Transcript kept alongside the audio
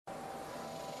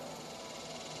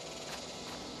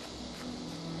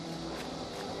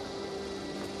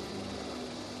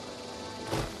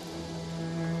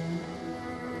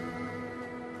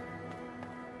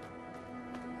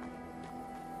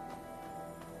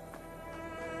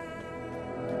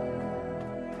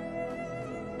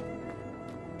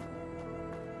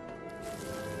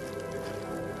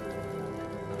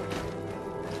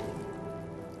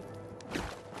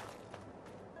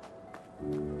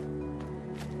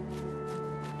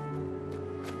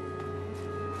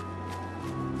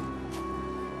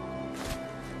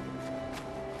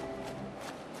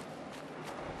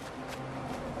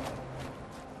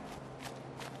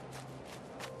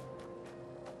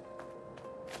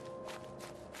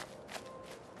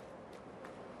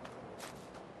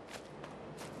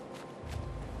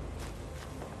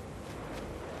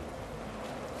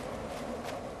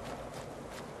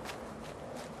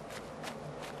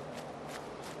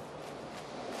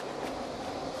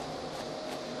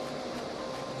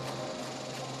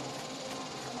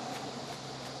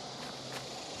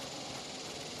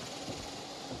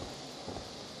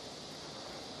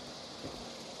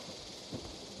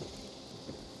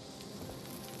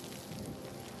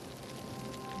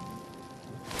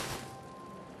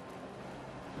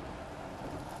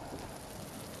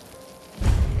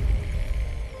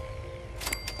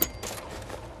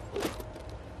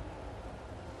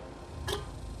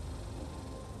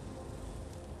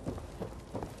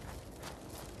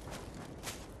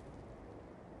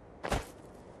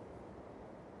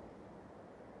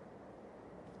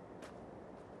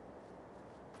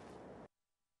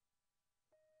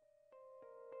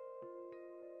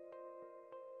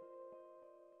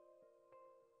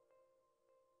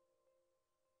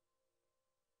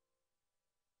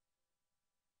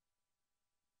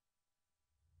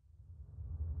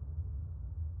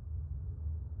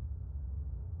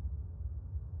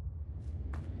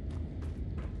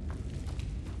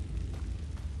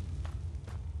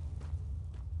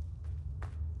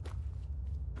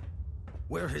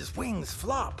Where his wings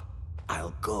flop,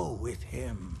 I'll go with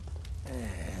him.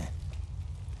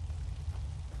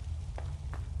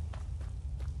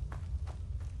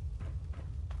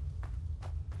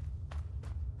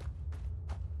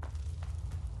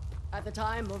 At the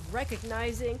time of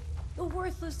recognizing, the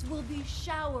worthless will be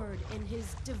showered in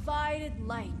his divided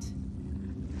light.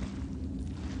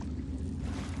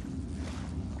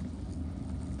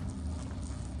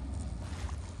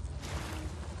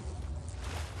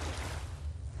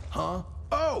 Huh?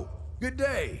 Oh, good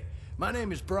day. My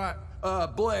name is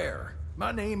Blair.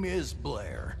 My name is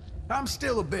Blair. I'm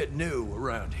still a bit new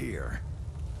around here.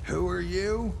 Who are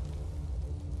you?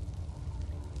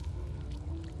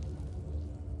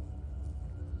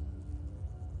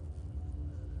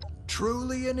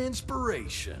 Truly an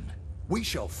inspiration. We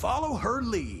shall follow her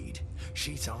lead.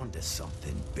 She's onto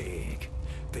something big.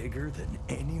 Bigger than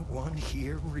anyone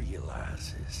here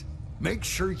realizes. Make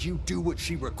sure you do what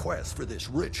she requests for this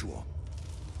ritual.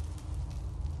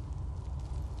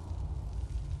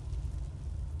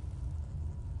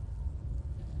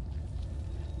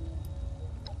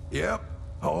 Yep,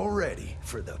 all ready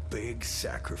for the big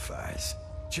sacrifice.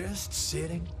 Just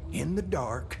sitting in the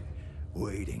dark,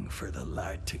 waiting for the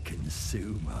light to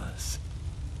consume us.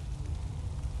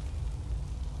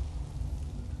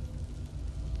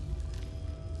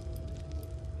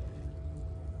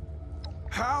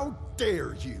 How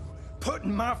dare you?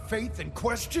 Putting my faith in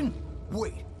question?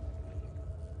 Wait.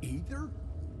 Either?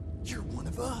 You're one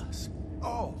of us.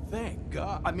 Oh, thank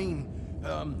God.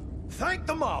 Thank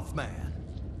the Mothman.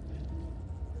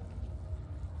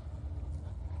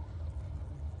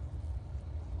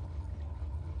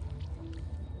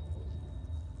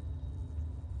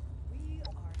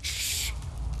 Shh!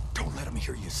 Don't let him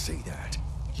hear you say that.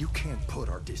 You can't put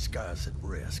our disguise at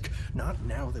risk. Not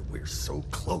now that we're so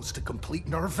close to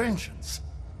completing our vengeance.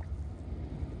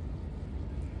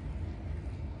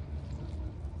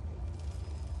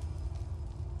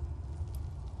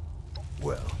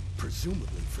 Well,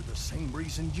 presumably for the same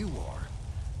reason you are.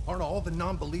 Aren't all the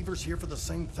non-believers here for the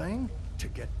same thing? To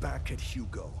get back at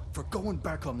Hugo for going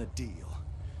back on the deal.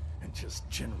 And just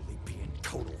generally being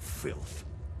total filth.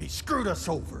 He screwed us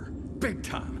over, big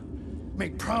time.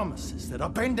 Made promises that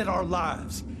upended our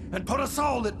lives and put us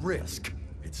all at risk.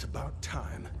 It's about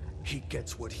time he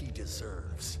gets what he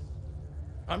deserves.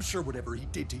 I'm sure whatever he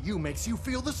did to you makes you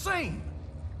feel the same.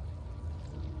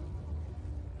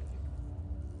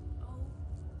 Oh,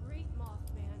 great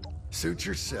Mothman. Suit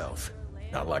yourself.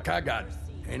 Not like I got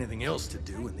anything else to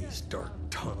do in these dark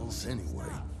tunnels anyway.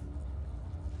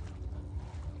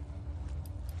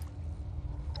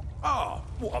 Oh,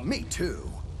 well, me too.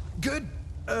 Good,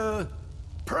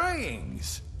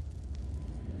 prayings.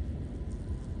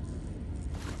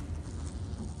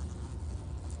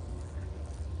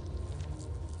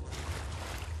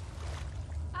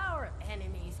 Our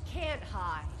enemies can't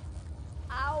hide.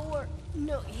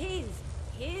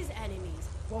 His enemies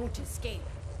won't escape.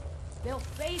 They'll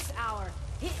face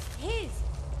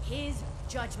his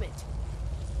judgment.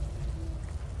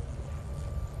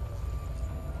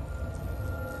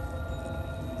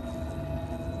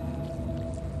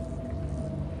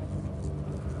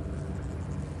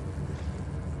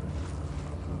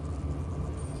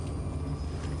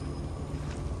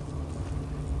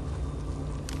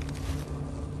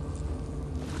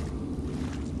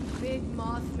 Big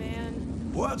Mothman.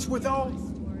 What's with all...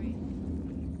 Story.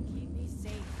 Keep me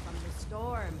safe from the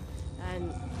storm, and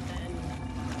then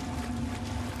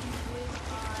his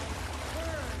eyes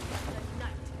burn in the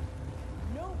night.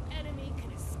 No enemy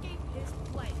can escape his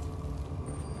light.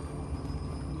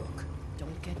 Look,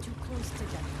 don't get too close to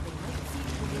them. They might see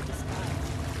through your disguise.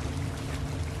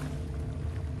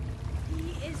 He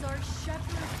is our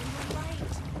shepherd in the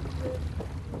light,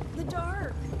 the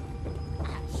dark.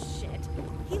 Ah, shit.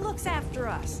 He looks after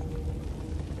us.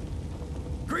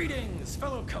 Greetings,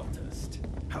 fellow cultist.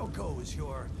 How goes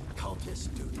your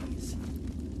cultist duties?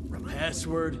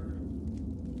 Password?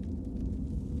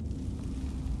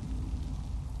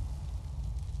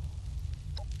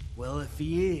 Well, if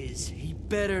he is, he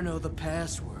better know the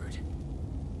password.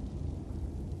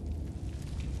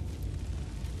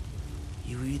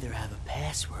 You either have a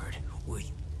password, or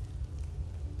you...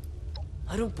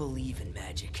 I don't believe in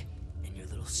magic, and your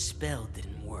little spell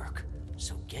didn't work,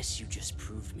 so guess you just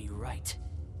proved me right.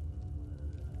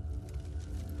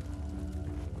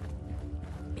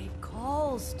 It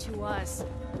calls to us.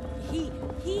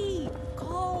 He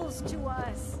calls to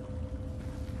us.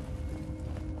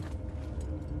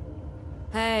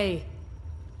 Hey.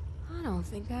 I don't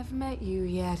think I've met you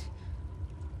yet.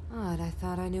 Odd, I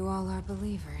thought I knew all our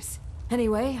believers.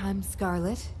 Anyway, I'm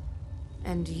Scarlet.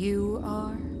 And you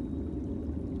are?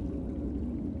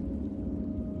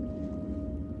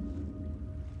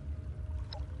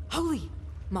 Holy!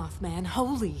 Mothman,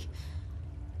 holy!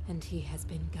 And he has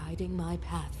been guiding my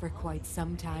path for quite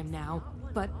some time now.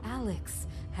 But Alex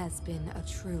has been a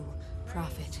true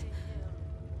prophet.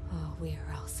 Oh, we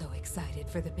are all so excited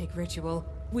for the big ritual.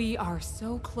 We are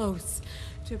so close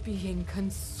to being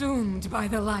consumed by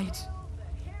the light.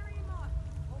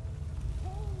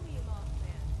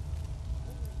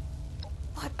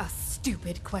 What a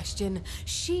stupid question.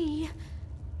 She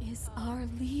is our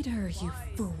leader, you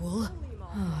fool.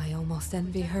 Oh, I almost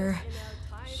envy her.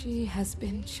 She has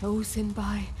been chosen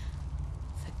by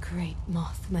the great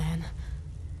Mothman.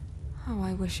 Oh,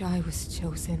 I wish I was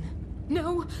chosen.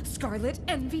 No, Scarlet,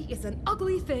 envy is an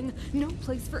ugly thing. No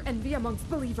place for envy amongst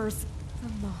believers. The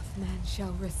Mothman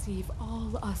shall receive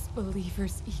all us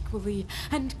believers equally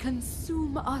and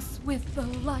consume us with the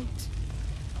light.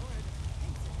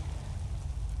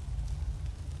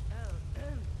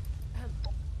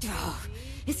 Oh,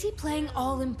 is he playing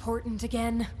all important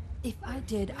again? If I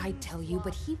did, I'd tell you,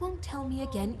 but he won't tell me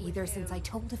again either since I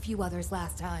told a few others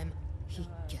last time. He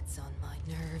gets on my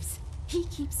nerves. He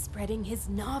keeps spreading his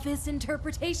novice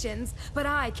interpretations, but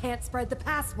I can't spread the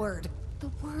password. The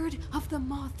word of the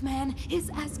Mothman is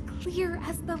as clear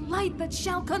as the light that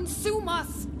shall consume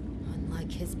us,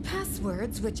 unlike his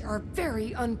passwords, which are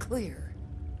very unclear.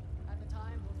 At the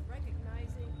time of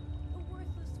recognizing, the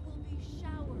worthless will be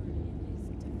showered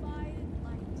in his divided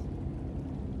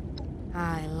light.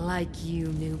 I like you,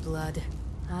 new blood.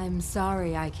 I'm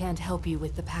sorry I can't help you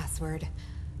with the password.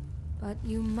 But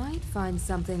you might find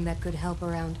something that could help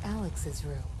around Alex's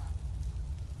room.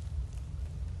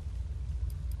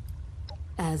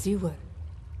 As you would.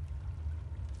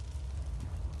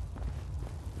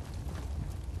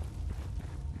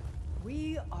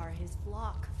 We are his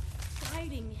flock,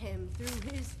 guiding him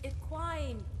through his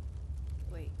equine.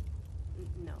 Wait,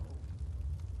 no.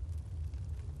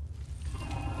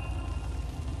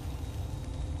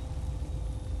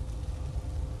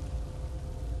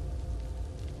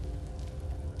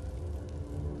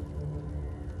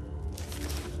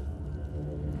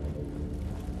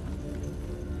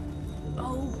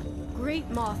 Oh, great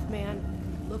Mothman,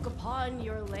 look upon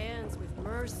your lands with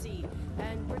mercy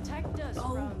and protect us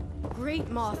from... Great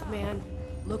Mothman,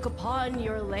 look upon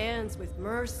your lands with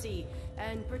mercy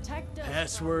and protect us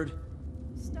Password?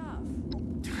 from... Stuff.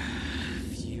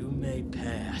 You may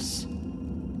pass.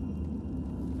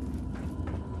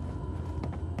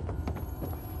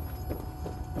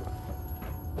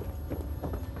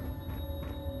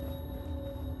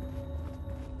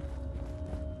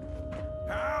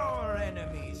 Our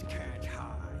enemies can't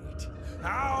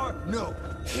hide. No,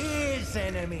 his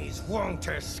enemies won't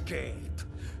escape.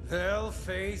 They'll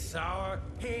face his Our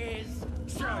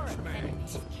judgment.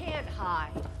 enemies can't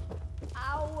hide.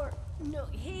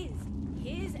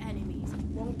 His enemies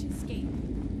won't escape.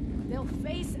 They'll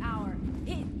face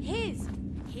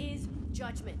his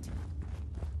judgment.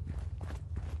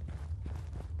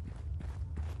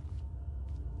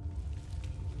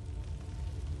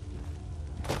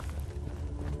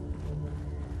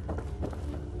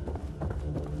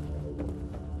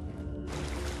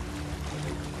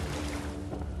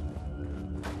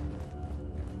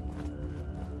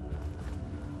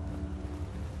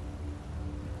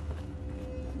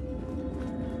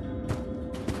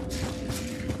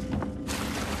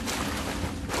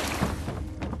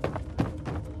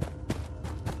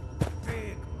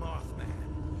 Big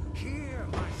Mothman, hear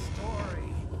my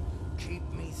story.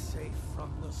 Keep me safe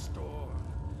from the storm.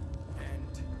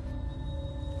 And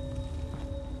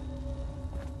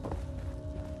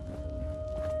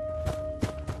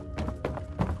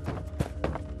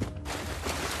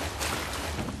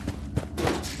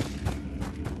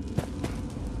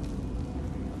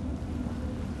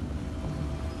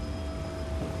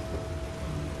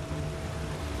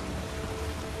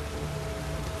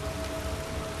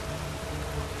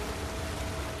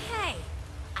Hey,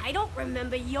 I don't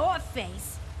remember your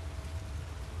face.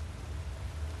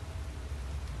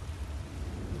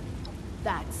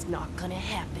 That's not gonna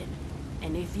happen.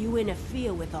 And if you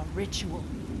interfere with our ritual,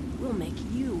 we'll make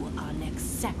you our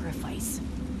next sacrifice.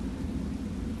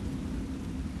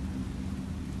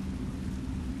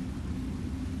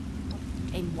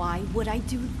 And why would I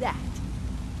do that?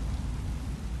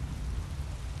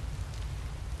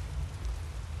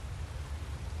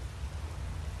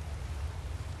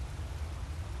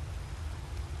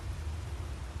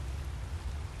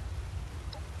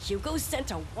 Hugo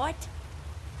sent a what?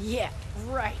 Yeah,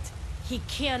 right. He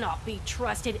cannot be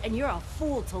trusted, and you're a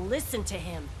fool to listen to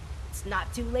him. It's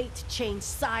not too late to change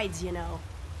sides, you know.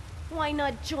 Why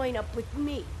not join up with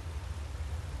me?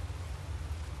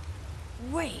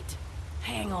 Wait,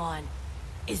 hang on.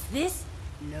 Is this?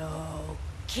 No,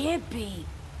 can't be.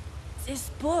 This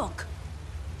book.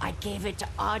 I gave it to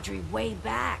Audrey way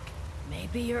back.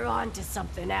 Maybe you're onto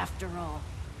something after all.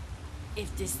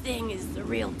 If this thing is the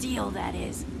real deal, that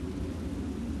is.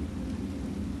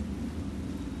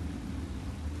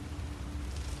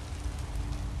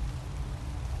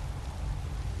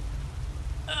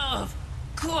 Of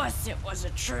course it was a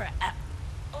trap.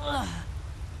 Ugh.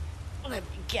 Let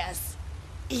me guess.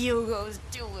 Hugo's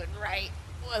doing right.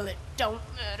 Well, it don't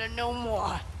matter no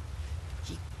more.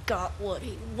 He got what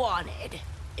he wanted.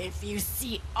 If you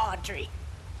see Audrey,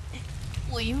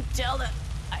 will you tell her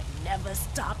I never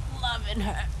stopped loving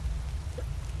her?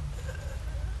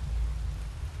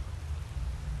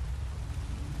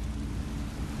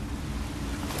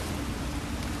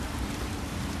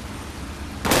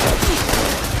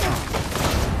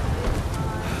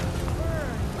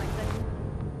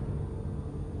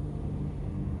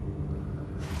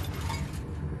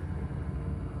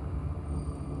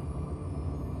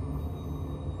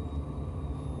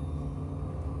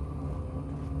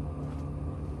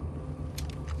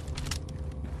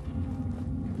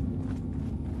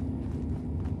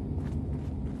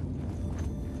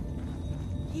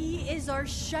 Is our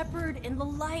shepherd in the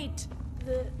light,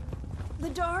 the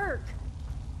dark.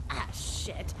 Ah,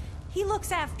 shit. He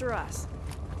looks after us.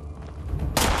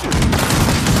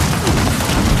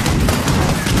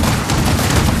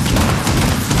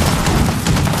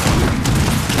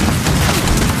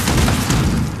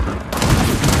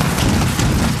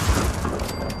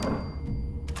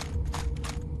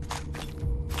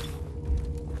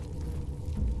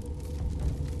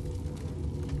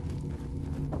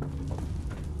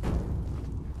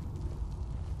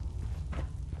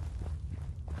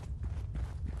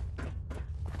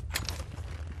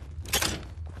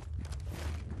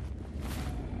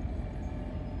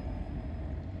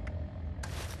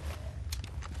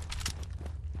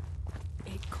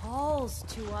 Calls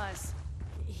to us.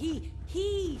 He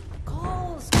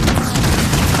calls to us.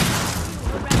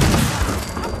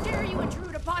 How dare you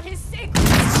intrude upon his sacred...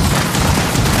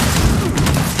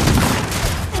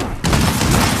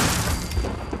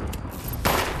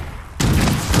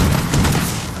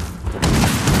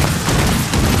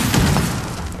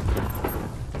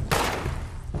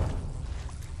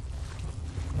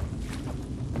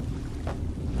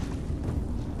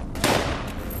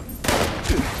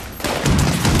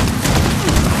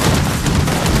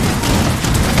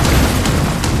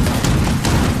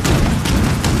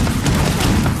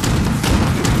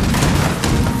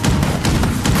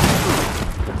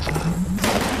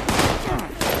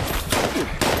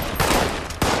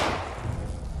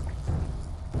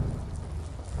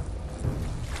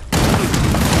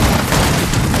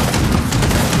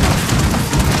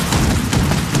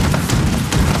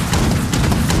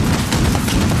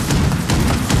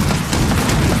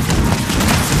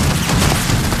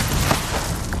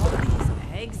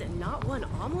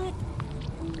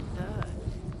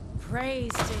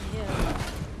 Praise to him.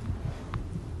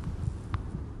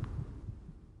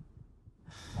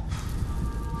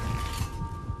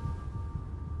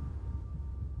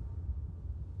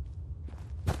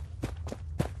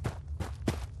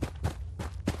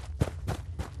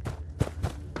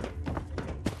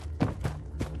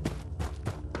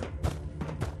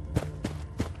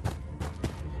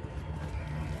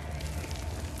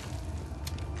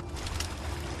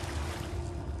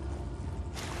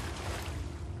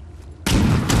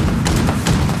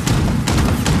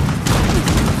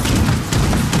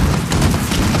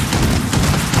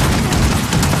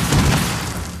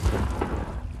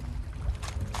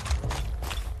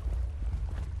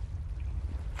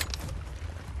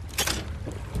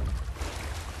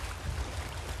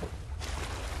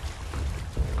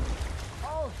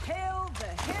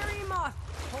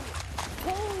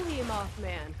 Holy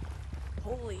Mothman.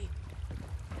 Holy.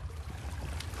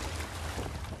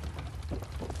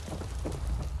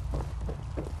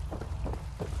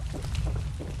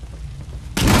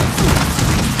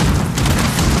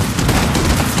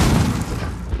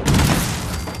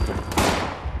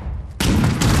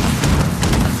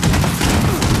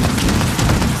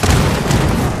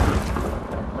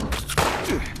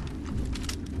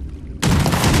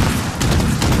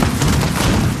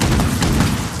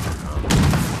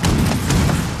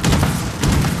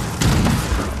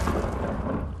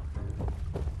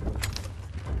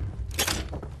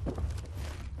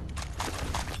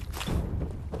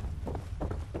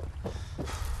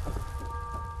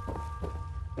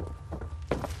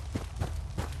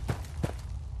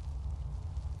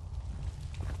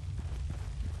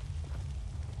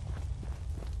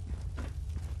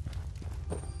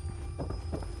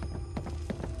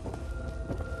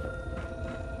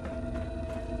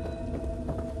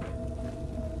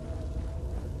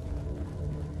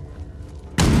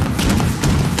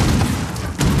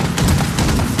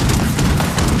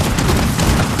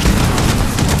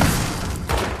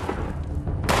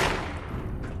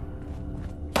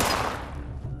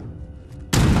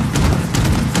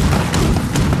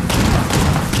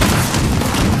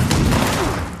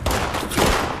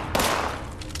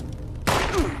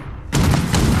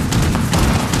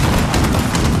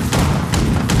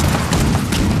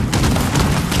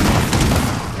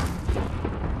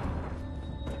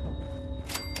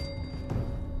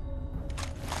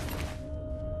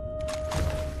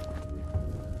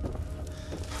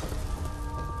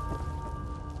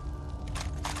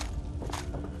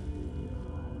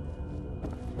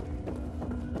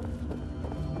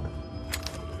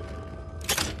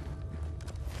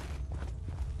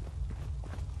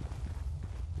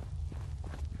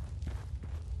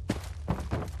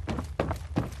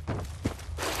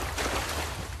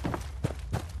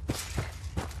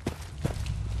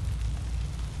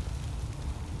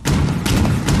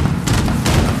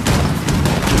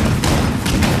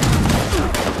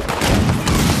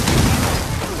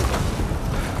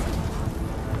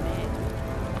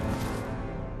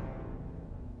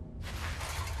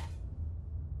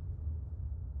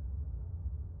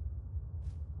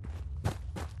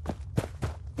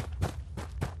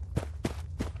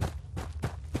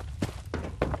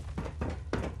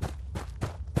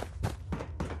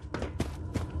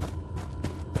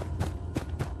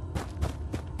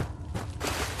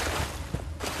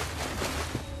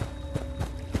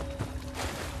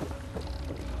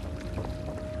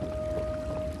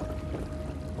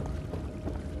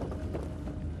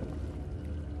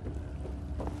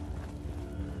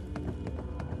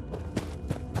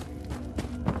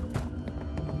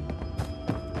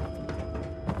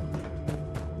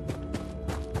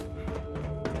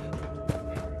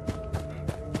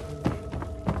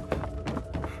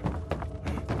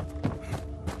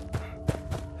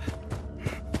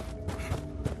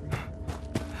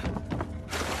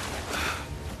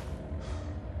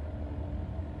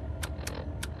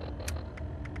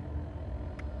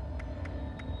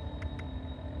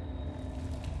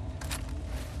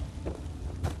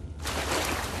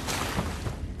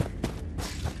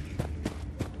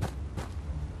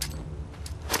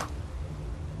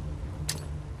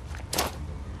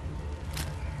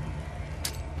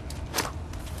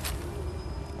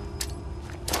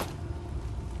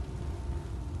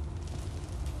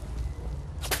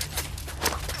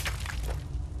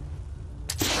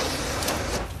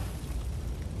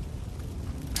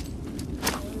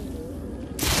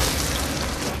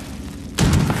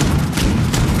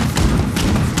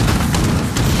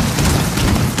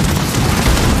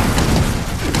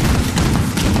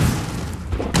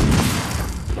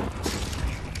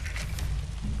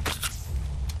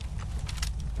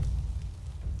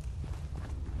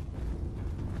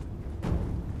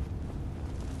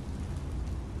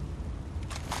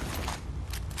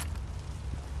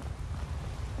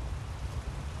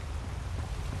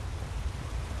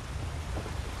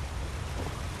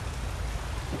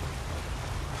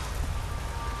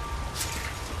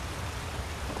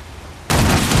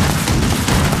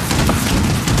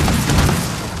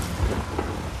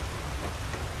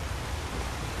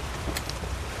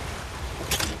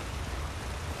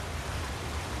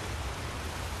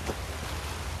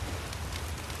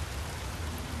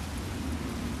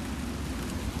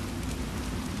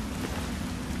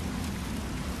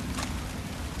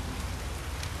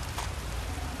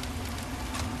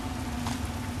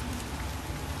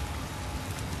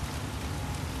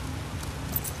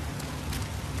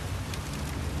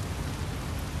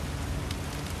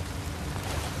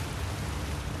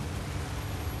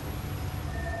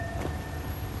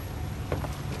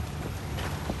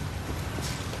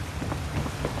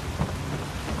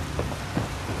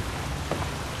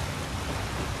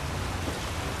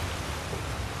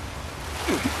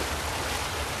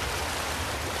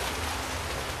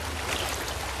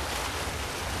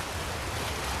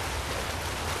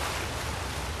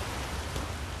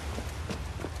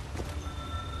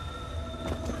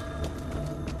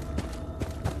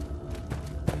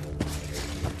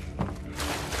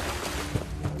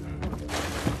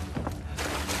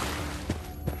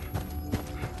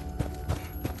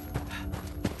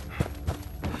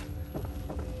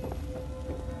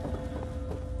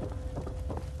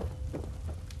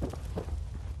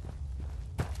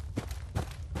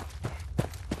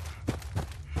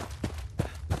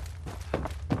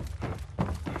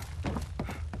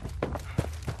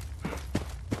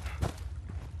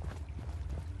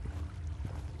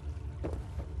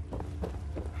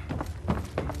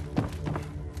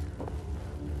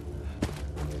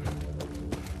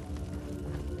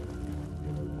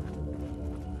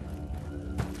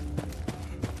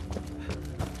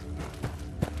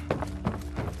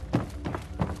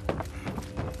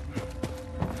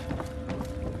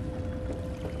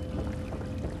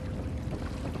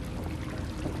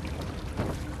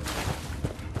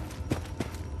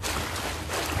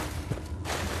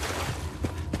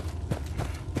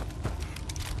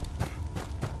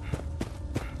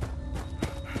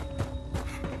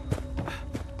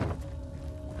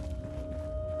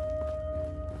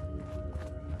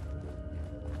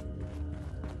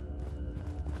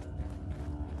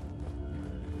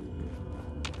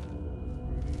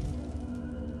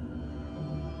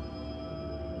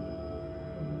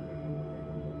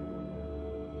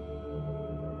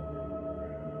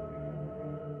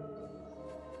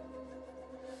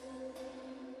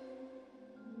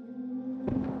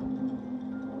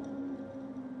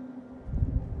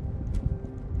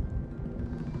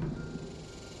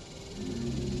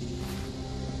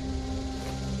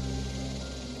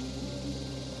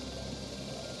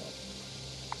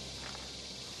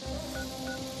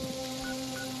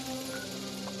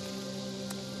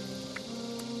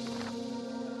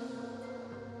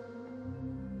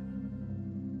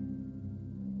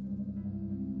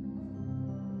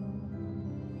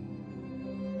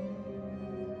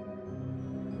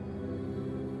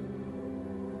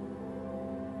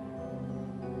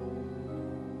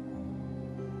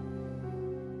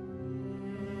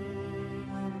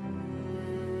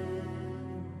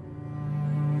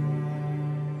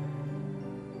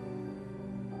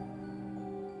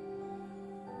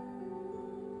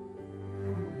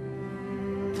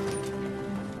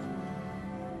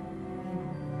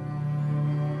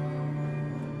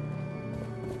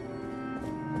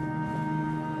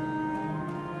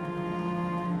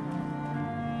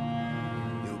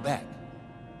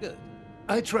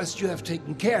 I trust you have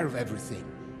taken care of everything,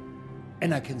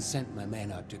 and I can send my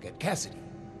man out to get Cassidy.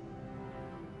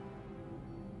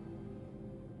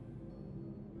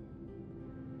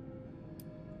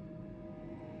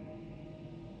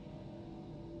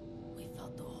 We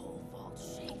felt the whole vault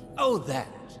shaking. Oh, that.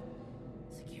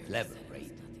 Security Clever, said it right? was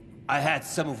nothing. I had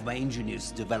some of my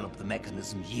engineers develop the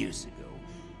mechanism years ago.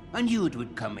 I knew it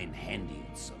would come in handy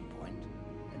at some point.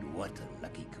 And what a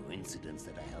lucky coincidence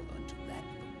that I held onto that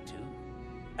book, too.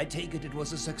 I take it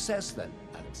was a success then,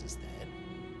 Alex's dad.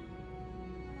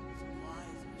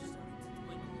 Supplies are starting to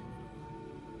dwindle,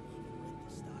 even with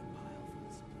the stockpile from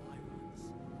the supply runs.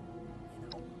 You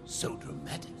know, So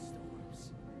dramatic.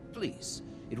 stores. Please,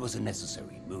 it was a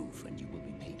necessary move, and you will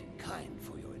be paid in kind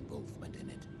for your involvement in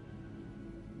it.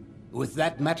 With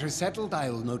that matter settled, I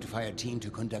will notify a team to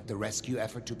conduct a rescue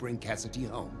effort to bring Cassidy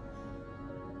home.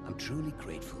 I'm truly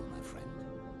grateful, my friend.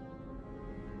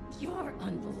 You're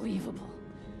unbelievable.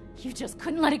 You just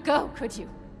couldn't let it go, could you?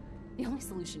 The only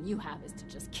solution you have is to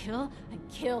just kill and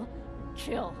kill and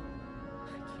kill.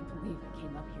 I can't believe I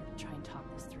came up here to try and talk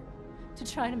this through.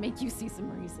 To try to make you see some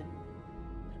reason.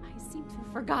 But I seem to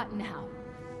have forgotten how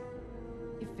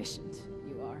efficient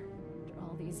you are. After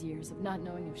all these years of not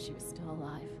knowing if she was still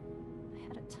alive, I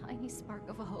had a tiny spark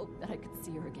of a hope that I could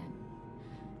see her again.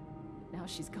 But now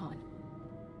she's gone.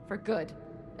 For good.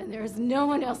 And there is no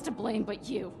one else to blame but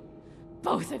you.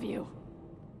 Both of you.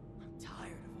 I'm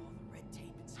tired of all the red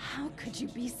tape and How could you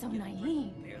be so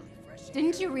naive? barely fresh air.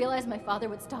 Didn't you realize my father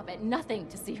would stop at nothing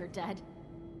to see her dead?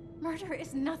 Murder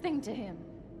is nothing to him.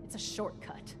 It's a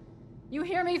shortcut. You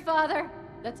hear me, Father?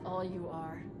 That's all you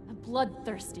are. A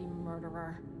bloodthirsty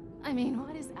murderer. I mean,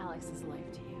 what is Alex's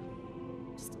life to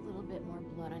you? Just a little bit more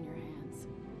blood on your hands.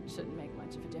 Shouldn't make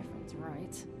much of a difference,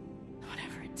 right?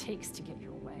 Whatever it takes to get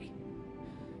your way.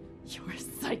 You're a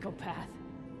psychopath.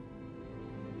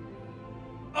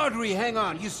 Audrey, hang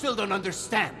on. You still don't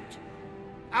understand.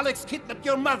 Alex kidnapped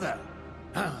your mother.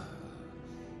 Ah,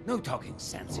 no talking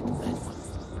sense into that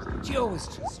one. She always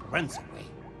just runs away.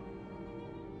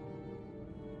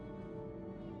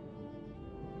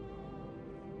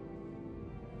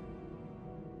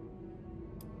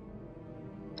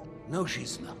 No,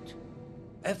 she's not.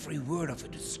 Every word of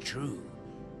it is true.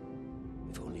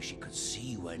 If only she could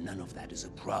see why none of that is a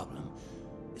problem.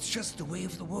 It's just the way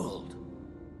of the world.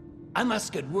 I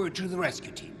must get word to the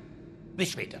rescue team.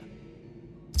 Bis später.